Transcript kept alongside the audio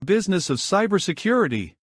business of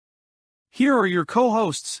cybersecurity. Here are your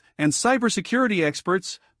co-hosts and cybersecurity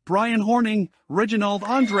experts, Brian Horning, Reginald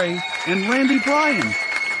Andre, and Randy Bryan.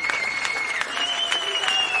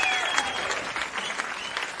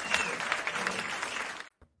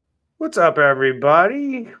 What's up,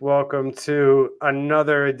 everybody? Welcome to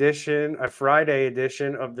another edition, a Friday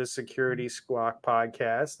edition of the Security Squawk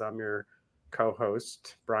Podcast. I'm your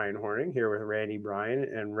co-host, Brian Horning, here with Randy Bryan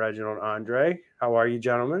and Reginald Andre. How are you,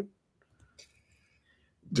 gentlemen?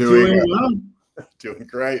 Doing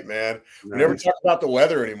great, man. We never talk about the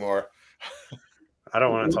weather anymore. I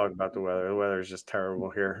don't want to talk about the weather. The weather is just terrible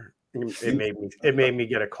here. It made me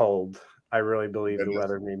get a cold. I really believe the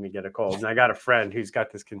weather made me get a cold. And I got a friend who's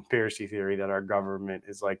got this conspiracy theory that our government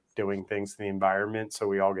is like doing things to the environment so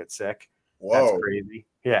we all get sick. Whoa. That's crazy.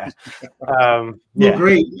 Yeah. Well,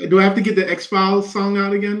 great. Do I have to get the X-Files song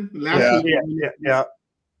out again? Yeah.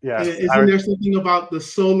 Isn't there something about the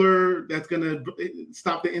solar that's going to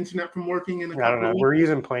stop the internet from working? I don't know. We're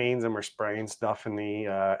using planes and we're spraying stuff in the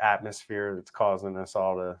atmosphere that's causing us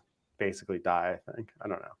all to basically die, I think. I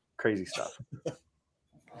don't know. Crazy stuff.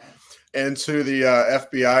 And to the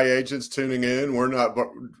FBI agents tuning in, we're not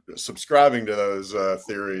subscribing to those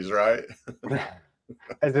theories, right?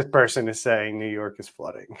 As this person is saying, New York is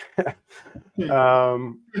flooding.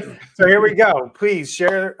 So here we go. Please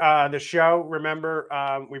share the show. Remember,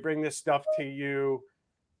 we bring this stuff to you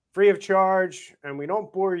free of charge, and we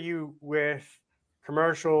don't bore you with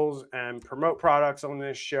commercials and promote products on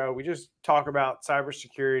this show. We just talk about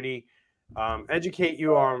cybersecurity, educate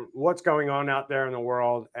you on what's going on out there in the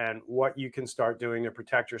world and what you can start doing to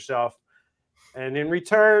protect yourself. And in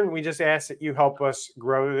return, we just ask that you help us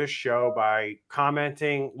grow this show by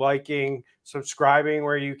commenting, liking, subscribing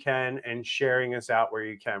where you can, and sharing us out where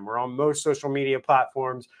you can. We're on most social media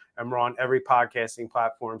platforms, and we're on every podcasting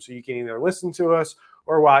platform. So you can either listen to us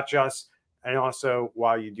or watch us. And also,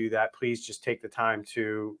 while you do that, please just take the time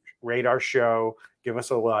to rate our show, give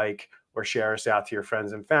us a like, or share us out to your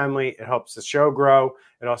friends and family. It helps the show grow.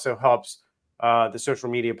 It also helps the social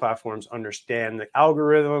media platforms understand the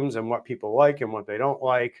algorithms and what people like and what they don't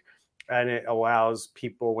like. And it allows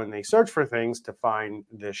people, when they search for things, to find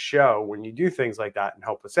this show when you do things like that and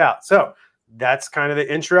help us out. So that's kind of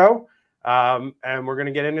the intro. And we're going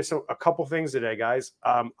to get into a couple things today, guys.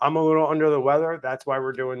 I'm a little under the weather. That's why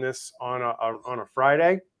we're doing this on a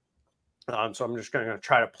Friday. So I'm just going to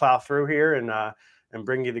try to plow through here and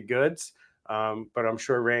bring you the goods. But I'm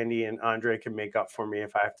sure Randy and Andre can make up for me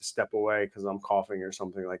if I have to step away because I'm coughing or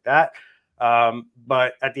something like that.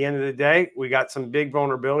 But at the end of the day, we got some big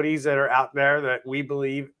vulnerabilities that are out there that we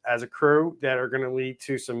believe as a crew that are going to lead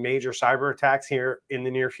to some major cyber attacks here in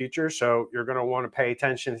the near future. So you're going to want to pay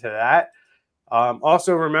attention to that.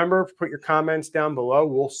 Also, remember, put your comments down below.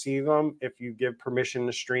 We'll see them. If you give permission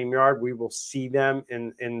to StreamYard, we will see them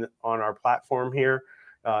on our platform here.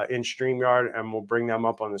 In StreamYard, and we'll bring them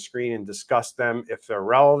up on the screen and discuss them if they're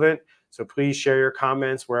relevant. So please share your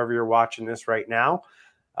comments wherever you're watching this right now.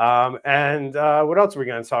 And what else are we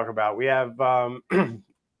going to talk about? We have a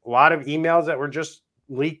lot of emails that were just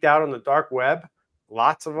leaked out on the dark web,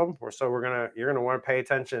 lots of them. So you're going to want to pay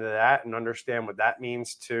attention to that and understand what that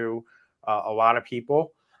means to a lot of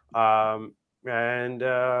people. And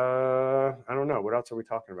I don't know, what else are we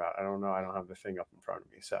talking about? I don't know. I don't have the thing up in front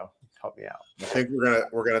of me, so help me out. I think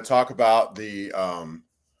we're gonna talk about the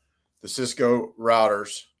Cisco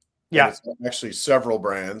routers. Yeah, it's actually several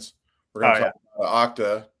brands. We're gonna talk about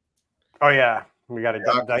Okta. Oh yeah, we got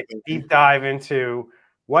to deep dive into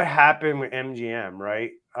what happened with MGM,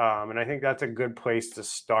 right? And I think that's a good place to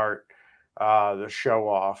start the show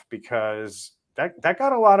off because that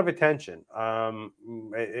got a lot of attention.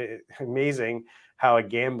 Amazing how a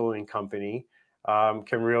gambling company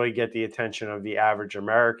can really get the attention of the average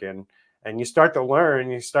American. And you start to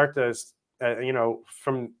learn,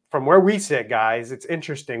 from where we sit, guys, it's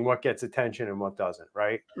interesting what gets attention and what doesn't,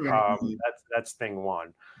 right? That's thing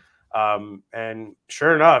one. And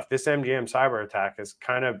sure enough, this MGM cyber attack is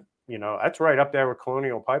kind of, that's right up there with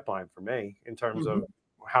Colonial Pipeline for me in terms of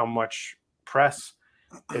how much press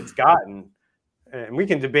it's gotten. And we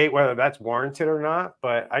can debate whether that's warranted or not,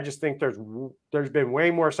 but I just think there's been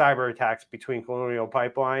way more cyber attacks between Colonial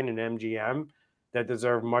Pipeline and MGM that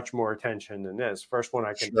deserve much more attention than this. First one I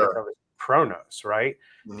can think of is Kronos, right?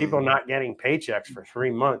 Mm-hmm. People not getting paychecks for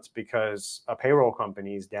 3 months because a payroll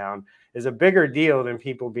company is down is a bigger deal than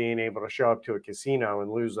people being able to show up to a casino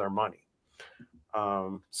and lose their money.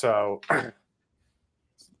 So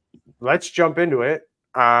let's jump into it.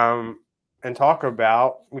 And talk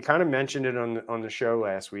about, we kind of mentioned it on the show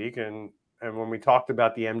last week. And when we talked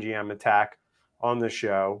about the MGM attack on the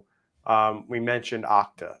show, we mentioned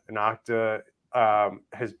Okta, and Okta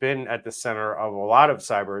has been at the center of a lot of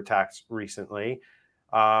cyber attacks recently.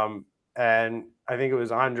 And I think it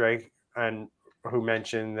was Andre who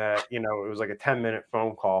mentioned that, it was like a 10-minute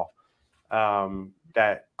phone call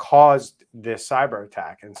that caused this cyber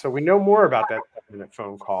attack. And so we know more about that 10-minute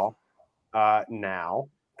phone call now.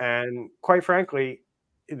 And quite frankly,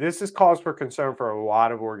 this is cause for concern for a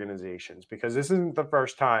lot of organizations, because this isn't the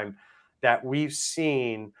first time that we've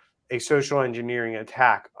seen a social engineering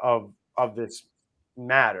attack of this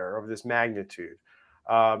magnitude.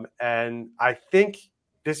 And I think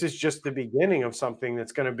this is just the beginning of something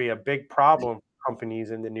that's going to be a big problem for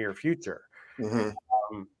companies in the near future. Mm-hmm.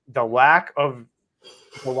 The lack of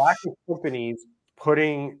companies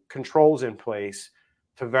putting controls in place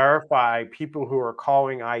to verify people who are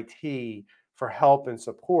calling IT for help and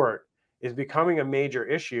support is becoming a major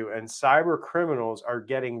issue. And cyber criminals are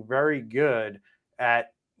getting very good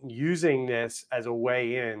at using this as a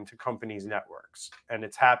way into companies' networks. And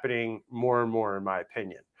it's happening more and more, in my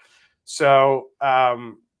opinion. So,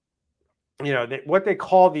 what they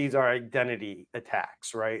call these are identity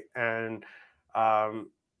attacks, right? And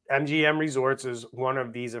MGM Resorts is one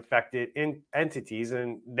of these affected entities,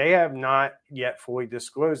 and they have not yet fully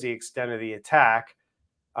disclosed the extent of the attack.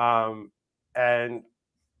 And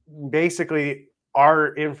basically,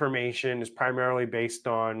 our information is primarily based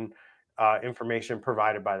on information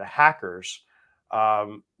provided by the hackers,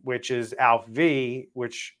 which is AlphaV,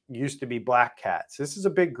 which used to be Black Cats. This is a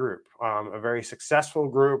big group, a very successful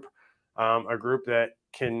group, a group that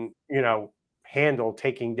can, handle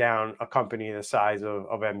taking down a company the size of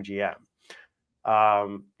MGM.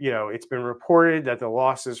 It's been reported that the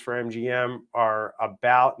losses for MGM are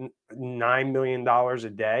about $9 million a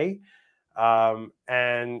day.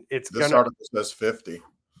 And this article says 50.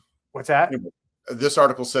 What's that? This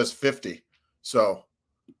article says 50. So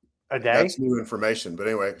a day? That's new information. But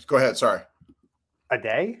anyway, go ahead. Sorry. A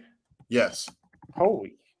day? Yes.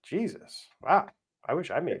 Holy Jesus. Wow. I wish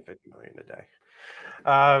I made 50 million a day.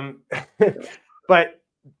 But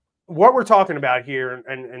what we're talking about here,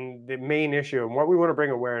 and the main issue, and what we want to bring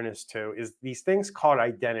awareness to, is these things called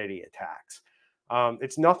identity attacks.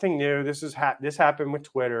 It's nothing new. This happened with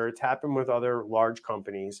Twitter. It's happened with other large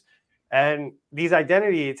companies. And these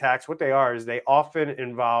identity attacks, what they are, is they often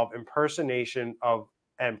involve impersonation of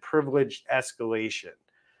and privileged escalation.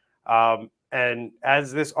 And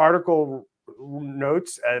as this article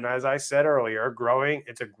notes, and as I said earlier,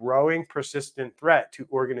 it's a growing, persistent threat to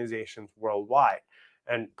organizations worldwide.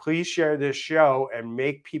 And please share this show and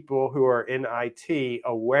make people who are in IT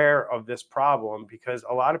aware of this problem, because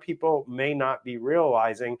a lot of people may not be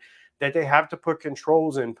realizing that they have to put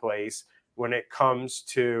controls in place when it comes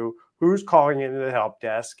to who's calling into the help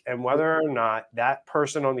desk and whether or not that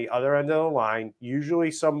person on the other end of the line, usually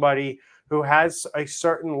somebody who has a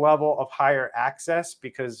certain level of higher access,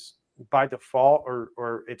 because by default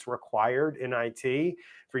or it's required in IT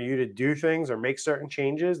for you to do things or make certain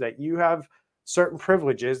changes, that you have certain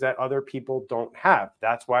privileges that other people don't have.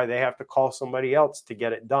 That's why they have to call somebody else to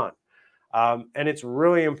get it done. And it's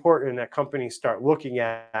really important that companies start looking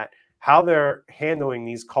at how they're handling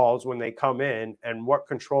these calls when they come in and what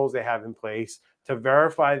controls they have in place to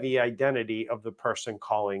verify the identity of the person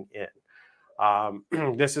calling in.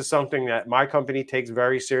 This is something that my company takes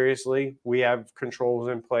very seriously. We have controls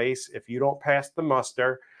in place. If you don't pass the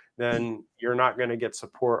muster, then you're not going to get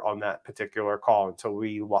support on that particular call until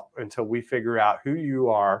we figure out who you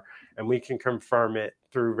are, and we can confirm it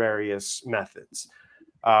through various methods.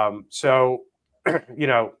 To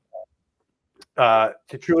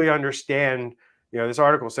truly understand, this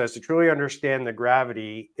article says, to truly understand the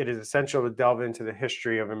gravity, it is essential to delve into the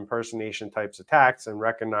history of impersonation types attacks and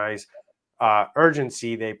recognize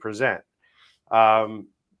urgency they present.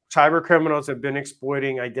 Cyber criminals have been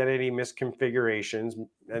exploiting identity misconfigurations,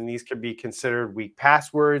 and these can be considered weak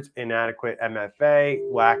passwords, inadequate MFA,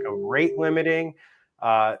 lack of rate limiting,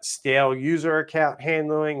 stale user account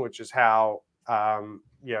handling, which is how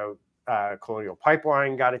Colonial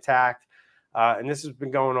Pipeline got attacked. And this has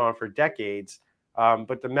been going on for decades.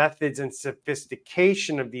 But the methods and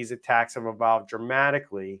sophistication of these attacks have evolved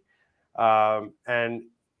dramatically. And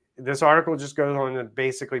this article just goes on to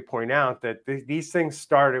basically point out that these things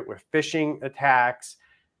started with phishing attacks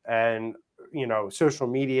and, social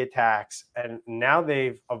media attacks. And now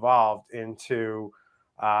they've evolved into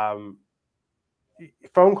phone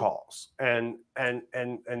calls. And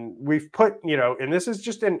we've put, and this is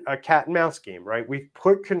just a cat and mouse game, right? We've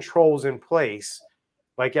put controls in place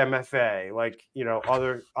like MFA, like,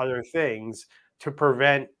 other things to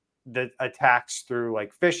prevent the attacks through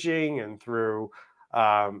like phishing and through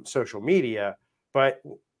social media. But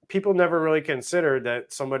people never really considered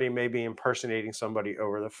that somebody may be impersonating somebody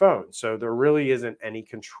over the phone. So there really isn't any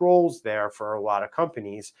controls there for a lot of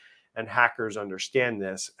companies, and hackers understand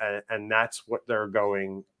this, and that's what they're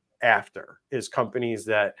going after, is companies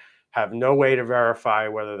that have no way to verify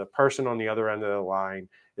whether the person on the other end of the line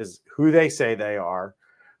is who they say they are.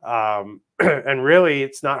 And really,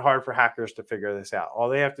 it's not hard for hackers to figure this out. All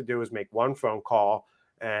they have to do is make one phone call,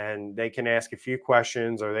 and they can ask a few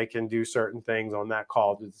questions, or they can do certain things on that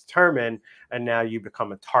call to determine, and now you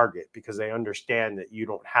become a target because they understand that you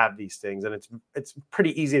don't have these things. And it's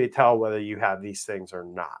pretty easy to tell whether you have these things or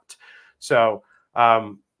not. So,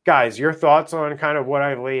 guys, your thoughts on kind of what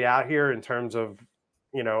I've laid out here in terms of,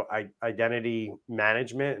 identity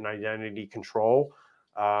management and identity control,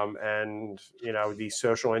 and, these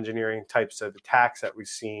social engineering types of attacks that we've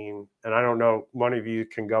seen. And I don't know, one of you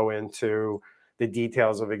can go into the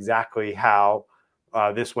details of exactly how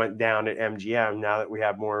this went down at MGM now that we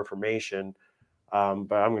have more information. But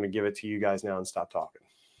I'm going to give it to you guys now and stop talking.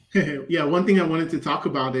 Yeah, one thing I wanted to talk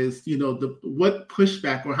about is, what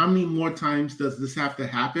pushback, or how many more times does this have to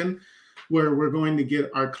happen where we're going to get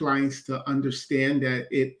our clients to understand that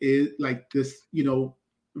it is like this,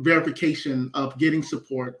 verification of getting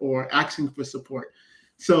support or asking for support.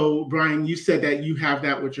 So, Brian, you said that you have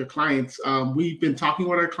that with your clients. We've been talking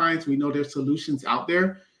with our clients. We know there's solutions out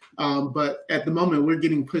there. But at the moment, we're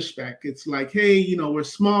getting pushback. It's like, hey, we're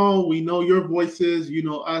small. We know your voices. You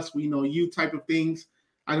know us. We know you, type of things.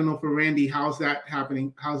 I don't know, for Randy, how's that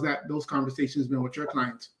happening? How's those conversations been with your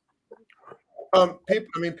clients?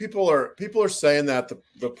 People are saying that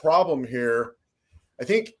the problem here, I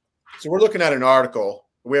think, so we're looking at an article.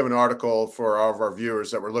 We have an article for all of our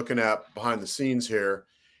viewers that we're looking at behind the scenes here.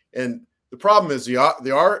 And the problem is the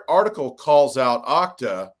article calls out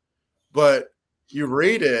Okta, but you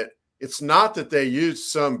read it, it's not that they used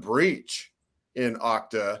some breach in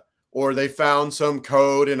Okta or they found some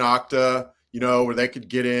code in Okta, where they could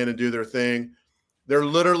get in and do their thing. They're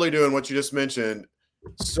literally doing what you just mentioned,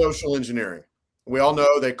 social engineering. We all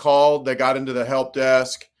know they got into the help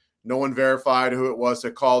desk. No one verified who it was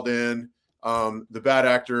that called in. The bad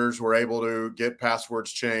actors were able to get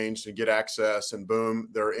passwords changed and get access, and boom,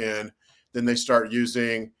 they're in. Then they start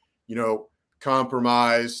using,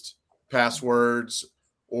 compromised passwords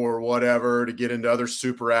or whatever to get into other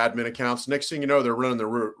super admin accounts. Next thing you know, they're running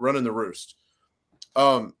the roost.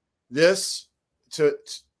 In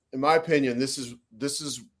my opinion, this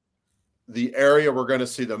is the area we're going to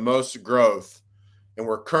see the most growth, and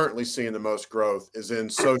we're currently seeing the most growth is in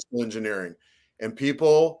social engineering, and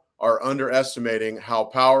people are underestimating how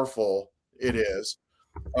powerful it is.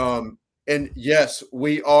 And yes,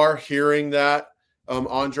 we are hearing that,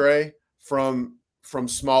 Andre, from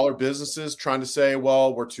smaller businesses trying to say,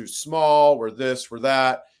 well, we're too small, we're this, we're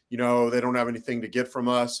that, they don't have anything to get from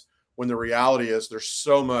us. When the reality is there's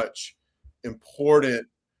so much important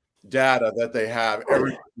data that they have,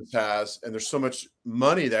 every business has, and there's so much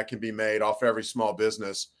money that can be made off every small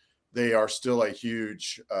business. They are still a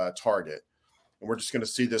huge target. And we're just going to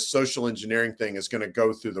see this social engineering thing is going to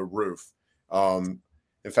go through the roof.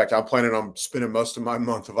 In fact, I'm planning on spending most of my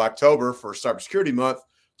month of October for Cybersecurity Month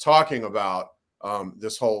talking about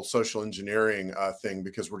this whole social engineering thing,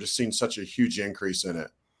 because we're just seeing such a huge increase in it.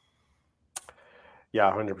 Yeah,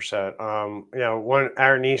 100%. One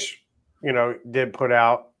Aranish, did put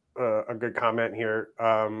out a good comment here,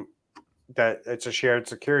 that it's a shared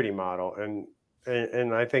security model,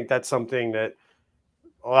 and I think that's something that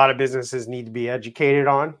a lot of businesses need to be educated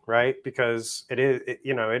on, right? Because it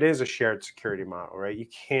is a shared security model, right? You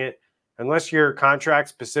can't, unless your contract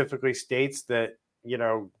specifically states that,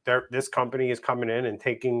 this company is coming in and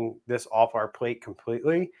taking this off our plate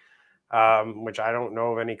completely, which I don't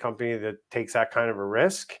know of any company that takes that kind of a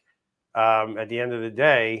risk. At the end of the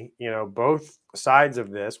day, both sides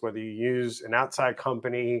of this, whether you use an outside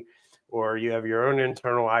company or you have your own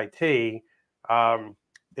internal IT,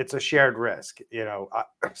 it's a shared risk.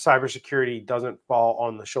 Cybersecurity doesn't fall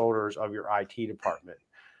on the shoulders of your IT department.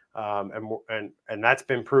 And that's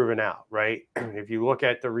been proven out, right? If you look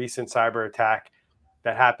at the recent cyber attack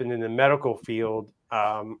that happened in the medical field,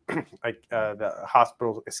 the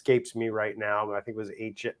hospital escapes me right now, but I think it was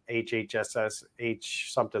HHSS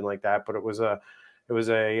something like that. But it was a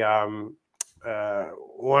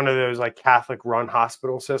one of those like Catholic run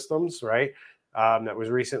hospital systems, right? That was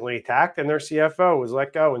recently attacked, and their CFO was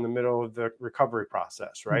let go in the middle of the recovery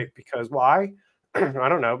process, right? Because why? I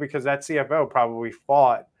don't know, because that CFO probably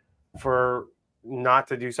fought for not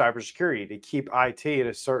to do cybersecurity, to keep IT at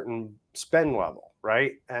a certain spend level,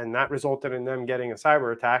 right? And that resulted in them getting a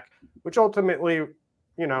cyber attack, which ultimately,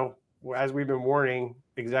 as we've been warning,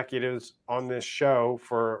 executives on this show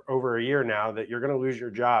for over a year now that you're going to lose your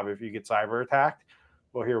job if you get cyber attacked.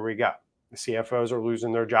 Well, here we go. The CFOs are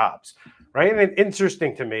losing their jobs, right? And it's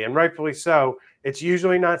interesting to me, and rightfully so, it's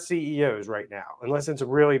usually not CEOs right now, unless it's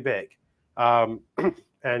really big. And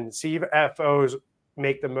CFOs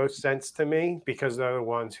make the most sense to me because they're the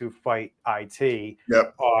ones who fight IT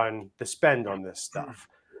on the spend on this stuff.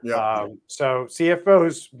 So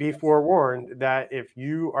CFOs, be forewarned that if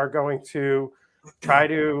you are going to try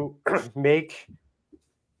to make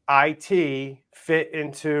IT fit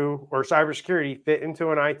into, or cybersecurity fit into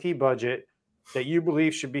an IT budget that you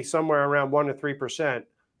believe should be somewhere around 1% to 3%,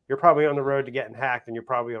 you're probably on the road to getting hacked, and you're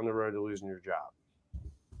probably on the road to losing your job.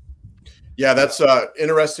 Yeah, that's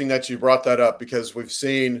interesting that you brought that up, because we've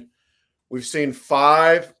seen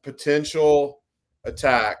 5 potential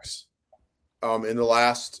attacks in the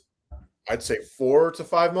last, I'd say, 4 to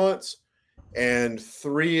 5 months, and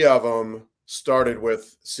 3 of them started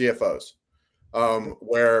with CFOs,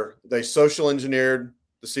 where they social engineered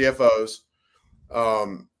the CFOs,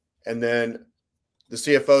 and then the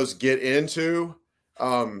CFOs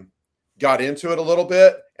got into it a little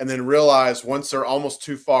bit, and then realized once they're almost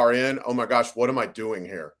too far in, oh my gosh, what am I doing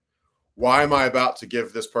here? Why am I about to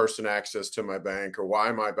give this person access to my bank, or why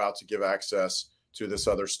am I about to give access to this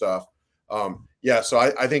other stuff? So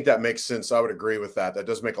I think that makes sense. I would agree with that. That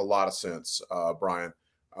does make a lot of sense, Brian.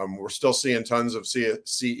 We're still seeing tons of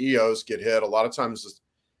CEOs get hit. A lot of times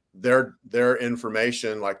their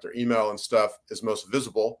information, like their email and stuff, is most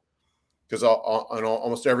visible, because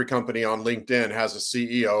almost every company on LinkedIn has a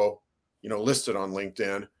CEO, listed on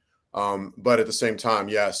LinkedIn. But at the same time,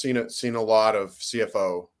 seen a lot of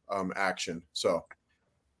CFO action. So,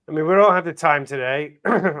 I mean, we don't have the time today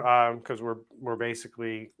because we're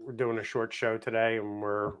doing a short show today, and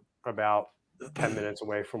we're about 10 minutes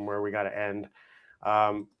away from where we got to end.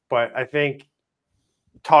 But I think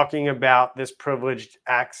talking about this privileged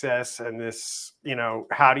access and this,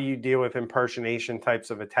 how do you deal with impersonation types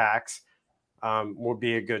of attacks will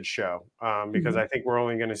be a good show, because I think we're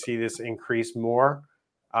only going to see this increase more.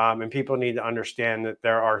 And people need to understand that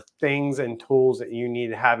there are things and tools that you need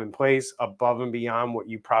to have in place above and beyond what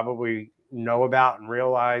you probably know about and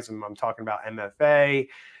realize. And I'm talking about MFA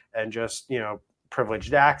and just,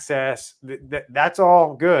 privileged access. That's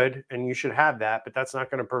all good, and you should have that, but that's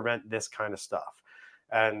not going to prevent this kind of stuff.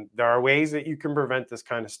 And there are ways that you can prevent this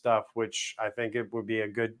kind of stuff, which I think it would be a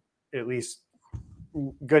good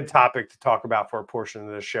topic to talk about for a portion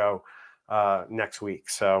of the show next week.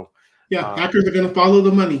 So hackers are going to follow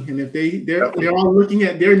the money, and if they're all looking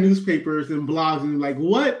at their newspapers and blogs and like,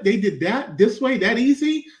 what, they did that this way, that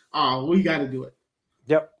easy? Oh, we got to do it.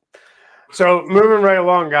 Yep. So moving right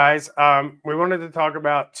along, guys, we wanted to talk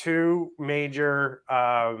about 2 major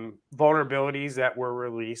vulnerabilities that were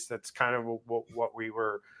released. That's kind of what we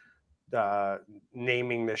were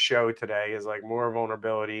naming the show today, is like more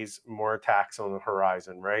vulnerabilities, more attacks on the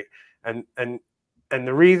horizon, right? And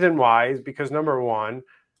the reason why is because, number one,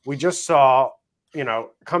 we just saw,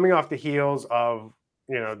 coming off the heels of,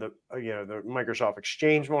 the Microsoft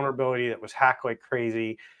Exchange vulnerability that was hacked like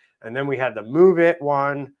crazy. And then we had the MoveIt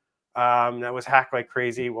one that was hacked like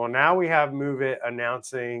crazy. Well, now we have MoveIt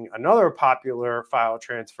announcing another popular file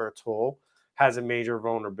transfer tool has a major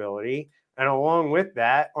vulnerability. And along with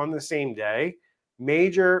that, on the same day,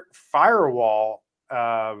 major firewall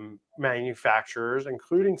manufacturers,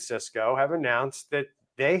 including Cisco, have announced that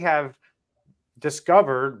they have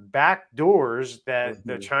discovered backdoors that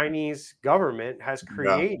the Chinese government has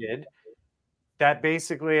created that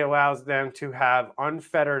basically allows them to have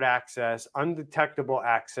unfettered access, undetectable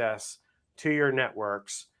access to your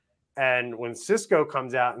networks. And when Cisco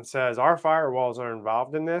comes out and says our firewalls are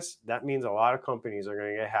involved in this, that means a lot of companies are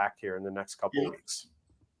going to get hacked here in the next couple of weeks.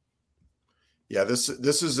 Yeah, this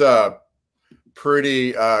is a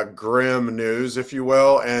pretty grim news, if you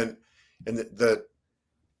will, and the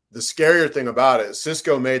scarier thing about it,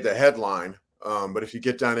 Cisco made the headline, but if you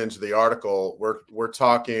get down into the article, we're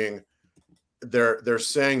talking. They're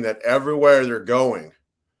saying that everywhere they're going,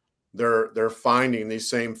 they're finding these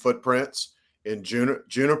same footprints in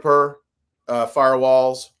Juniper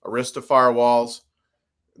firewalls, Arista firewalls.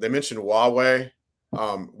 They mentioned Huawei.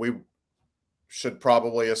 We should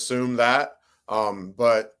probably assume that.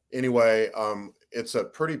 But anyway, it's a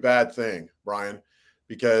pretty bad thing, Brian,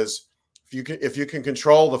 because if you can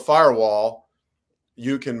control the firewall,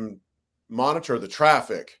 you can monitor the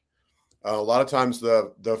traffic. A lot of times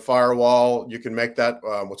the firewall, you can make that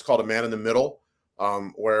what's called a man in the middle,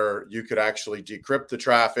 where you could actually decrypt the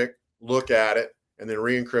traffic, look at it, and then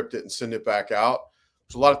re-encrypt it and send it back out.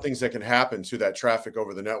 There's a lot of things that can happen to that traffic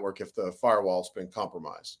over the network if the firewall's been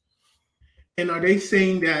compromised. And are they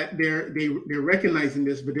saying that they're recognizing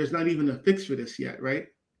this, but there's not even a fix for this yet, right?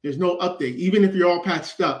 There's no update. Even if you're all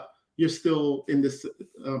patched up, you're still in this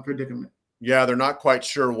predicament. Yeah, they're not quite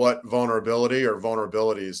sure what vulnerability or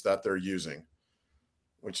vulnerabilities that they're using,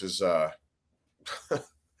 which is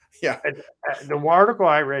yeah. The article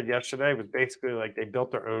I read yesterday was basically like they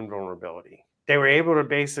built their own vulnerability. They were able to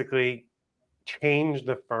basically change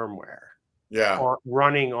the firmware. Yeah.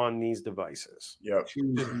 Running on these devices. Yep.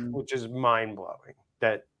 Which is mind blowing.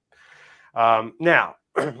 That now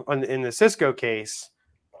in the Cisco case,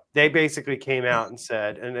 they basically came out and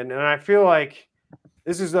said, and I feel like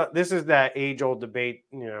this is that age old debate.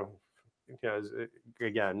 Because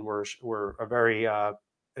again, we're a very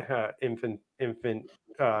infant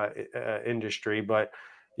industry, but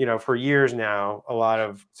for years now, a lot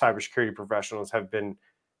of cybersecurity professionals have been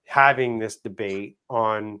having this debate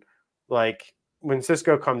on, like, when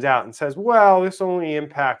Cisco comes out and says, well, this only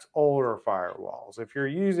impacts older firewalls. If you're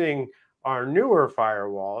using our newer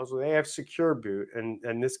firewalls, they have secure boot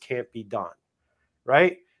and this can't be done,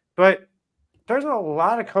 right? But there's a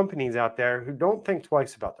lot of companies out there who don't think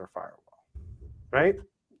twice about their firewall, right?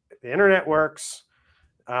 The internet works.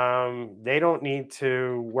 They don't need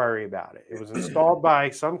to worry about it. It was installed by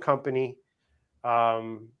some company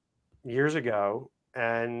years ago,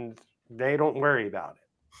 and they don't worry about it.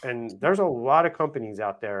 And there's a lot of companies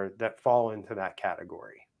out there that fall into that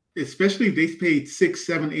category. Especially if they paid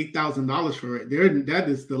 $6,000, $7,000, $8,000 for it. That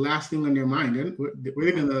is the last thing on their mind.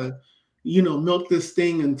 We're gonna, milk this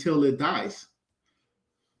thing until it dies.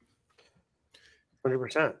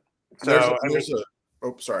 100%.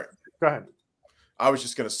 Sorry. Go ahead. I was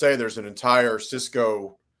just going to say there's an entire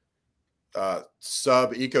Cisco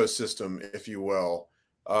sub ecosystem, if you will,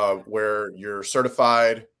 where you're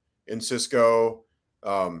certified in Cisco.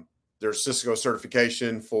 There's Cisco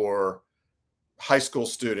certification for high school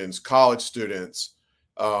students, college students.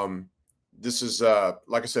 This is,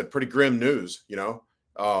 like I said, pretty grim news,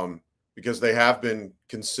 because they have been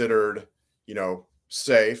considered,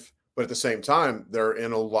 safe, but at the same time, they're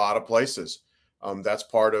in a lot of places. That's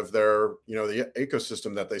part of their, the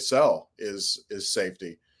ecosystem that they sell is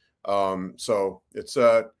safety. So it's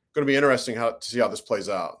going to be interesting to see how this plays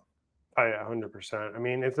out. Oh, yeah, 100%. I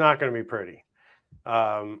mean, it's not going to be pretty.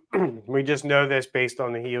 We just know this based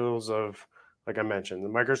on the heels of, like I mentioned, the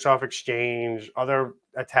Microsoft Exchange, other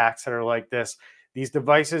attacks that are like this. These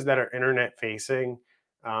devices that are internet facing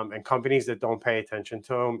and companies that don't pay attention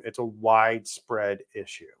to them, it's a widespread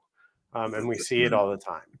issue. And we see it all the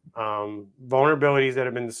time. Vulnerabilities that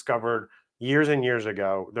have been discovered years and years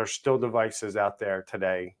ago, there's still devices out there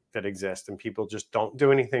today that exist, and people just don't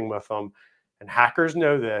do anything with them. And hackers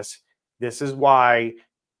know this. This is why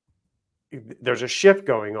there's a shift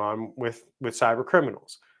going on with cyber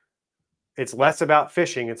criminals. It's less about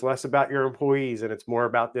phishing. It's less about your employees, and it's more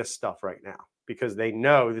about this stuff right now, because they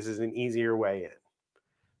know this is an easier way in,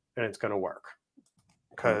 and it's going to work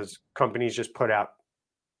because companies just put out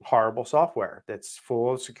horrible software that's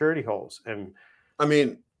full of security holes. And I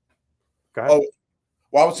mean, go ahead.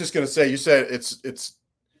 I was just going to say, you said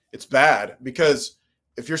it's bad because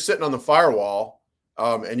if you're sitting on the firewall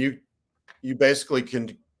and you basically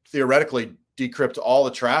can theoretically decrypt all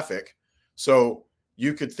the traffic, so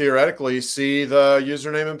you could theoretically see the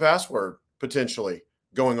username and password potentially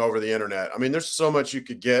going over the internet. I mean, there's so much you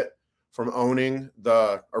could get from owning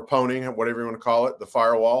or pwning, whatever you want to call it, the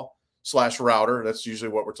firewall / router. That's usually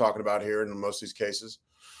what we're talking about here in most of these cases.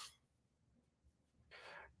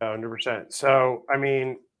 100%. So, I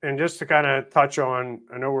mean, and just to kind of touch on,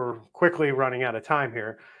 I know we're quickly running out of time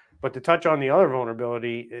here, but to touch on the other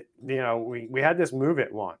vulnerability, we had this Move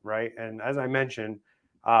It one, right? And as I mentioned,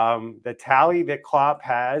 the tally that CLOP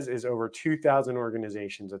has is over 2,000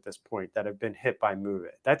 organizations at this point that have been hit by Move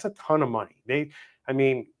It. That's a ton of money.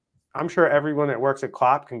 I'm sure everyone that works at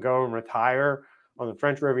CLOP can go and retire on the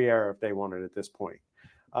French Riviera if they wanted at this point,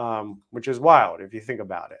 which is wild if you think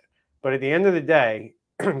about it. But at the end of the day,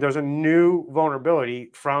 there's a new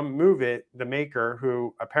vulnerability from Move It, the maker,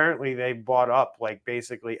 who apparently they bought up like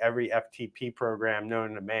basically every FTP program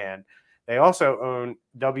known to man. They also own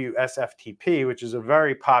WSFTP, which is a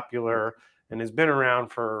very popular and has been around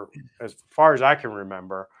for as far as I can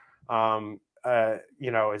remember.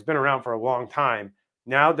 It's been around for a long time.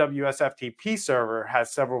 Now WSFTP server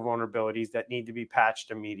has several vulnerabilities that need to be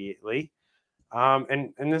patched immediately.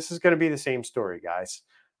 And this is going to be the same story, guys.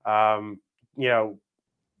 Some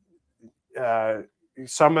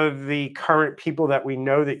of the current people that we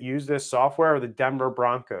know that use this software are the Denver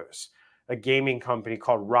Broncos, a gaming company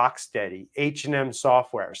called Rocksteady, H&M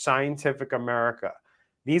Software, Scientific America.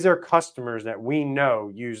 These are customers that we know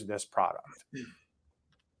use this product.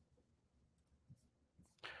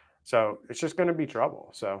 So it's just going to be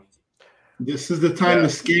trouble. So this is the time to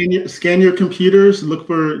scan your computers, look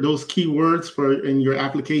for those keywords in your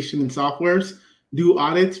application and softwares, do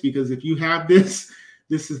audits, because if you have this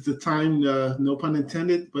is the time, no pun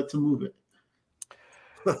intended, but to move it.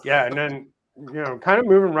 Yeah, and then kind of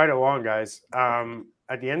moving right along, guys.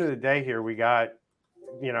 At the end of the day here, we got,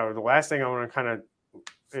 the last thing I want to kind of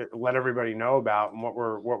let everybody know about and what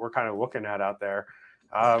we're kind of looking at out there.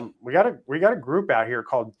 We got a group out here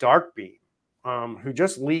called Darkbeam, who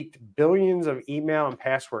just leaked billions of email and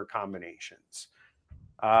password combinations.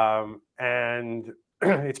 And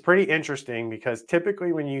it's pretty interesting because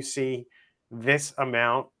typically when you see this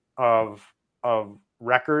amount of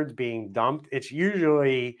records being dumped, it's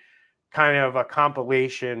usually kind of a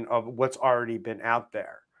compilation of what's already been out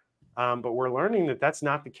there. But we're learning that that's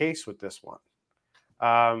not the case with this one.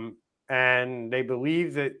 And they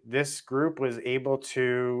believe that this group was able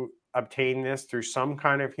to obtain this through some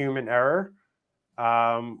kind of human error,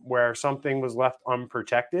 where something was left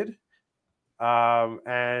unprotected.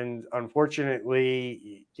 And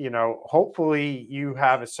unfortunately, hopefully you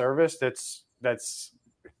have a service that's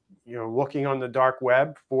looking on the dark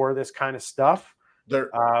web for this kind of stuff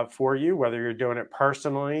for you, whether you're doing it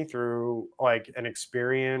personally through like an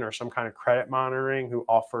Experian or some kind of credit monitoring who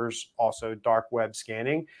offers also dark web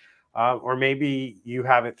scanning, or maybe you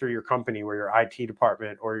have it through your company where your IT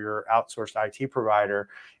department or your outsourced IT provider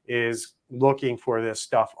is looking for this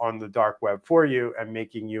stuff on the dark web for you and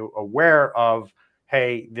making you aware of,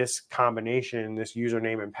 hey, this combination, this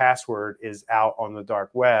username and password is out on the dark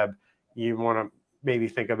web. You want to maybe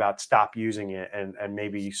think about stop using it and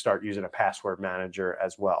maybe you start using a password manager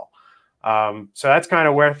as well. So that's kind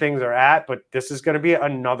of where things are at, but this is going to be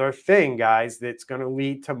another thing, guys, that's going to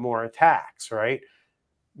lead to more attacks, right?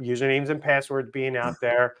 Usernames and passwords being out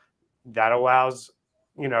there, that allows,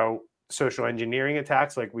 social engineering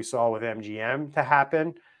attacks like we saw with MGM to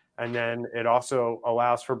happen. And then it also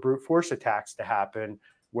allows for brute force attacks to happen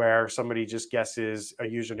where somebody just guesses a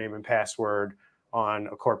username and password on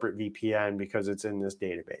a corporate VPN because it's in this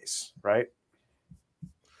database, right?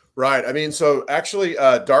 Right. I mean, so actually,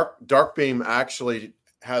 Darkbeam actually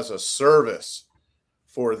has a service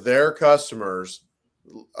for their customers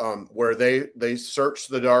where they search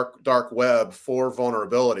the dark web for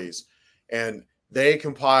vulnerabilities, and they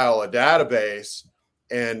compile a database,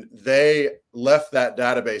 and they left that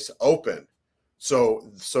database open,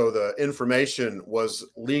 so the information was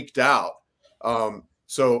leaked out.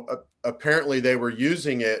 Apparently they were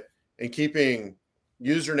using it and keeping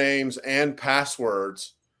usernames and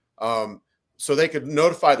passwords so they could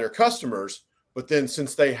notify their customers. But then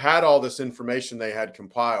since they had all this information they had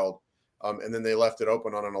compiled, and then they left it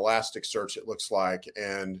open on an Elasticsearch, it looks like,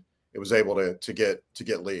 and it was able to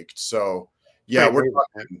get leaked. So yeah, we're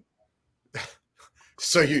talking.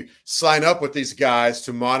 So you sign up with these guys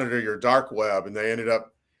to monitor your dark web, and they ended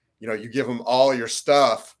up, you give them all your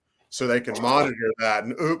stuff so they can monitor that,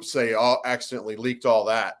 and oops, they all accidentally leaked all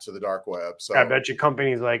that to the dark web. So I bet you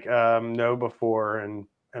companies like KnowBe4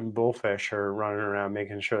 and Bullfish are running around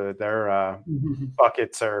making sure that their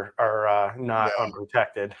buckets are not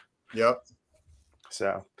unprotected. Yep.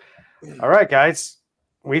 So, all right, guys,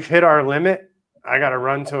 we've hit our limit. I got to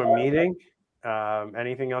run to a meeting.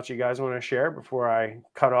 Anything else you guys want to share before I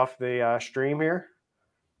cut off the stream here?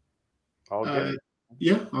 All good.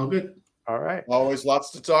 Yeah, all good. All right. Always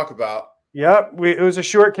lots to talk about. Yep. It was a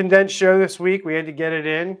short, condensed show this week. We had to get it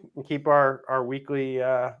in and keep our weekly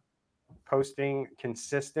posting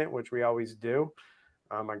consistent, which we always do.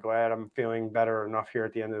 I'm glad I'm feeling better enough here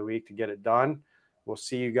at the end of the week to get it done. We'll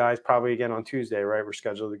see you guys probably again on Tuesday, right? We're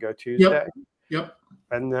scheduled to go Tuesday. Yep.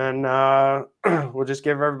 And then we'll just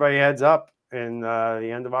give everybody a heads up. In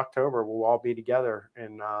the end of October, we'll all be together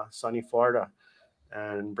in sunny Florida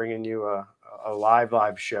and bringing you a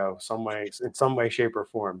live show in some way, shape, or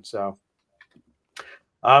form. So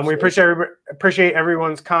we appreciate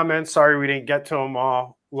everyone's comments. Sorry we didn't get to them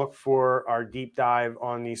all. Look for our deep dive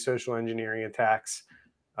on these social engineering attacks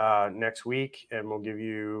next week, and we'll give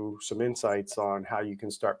you some insights on how you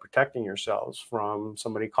can start protecting yourselves from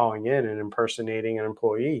somebody calling in and impersonating an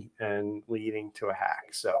employee and leading to a hack.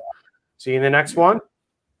 So see you in the next one.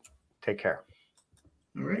 Take care.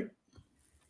 All right.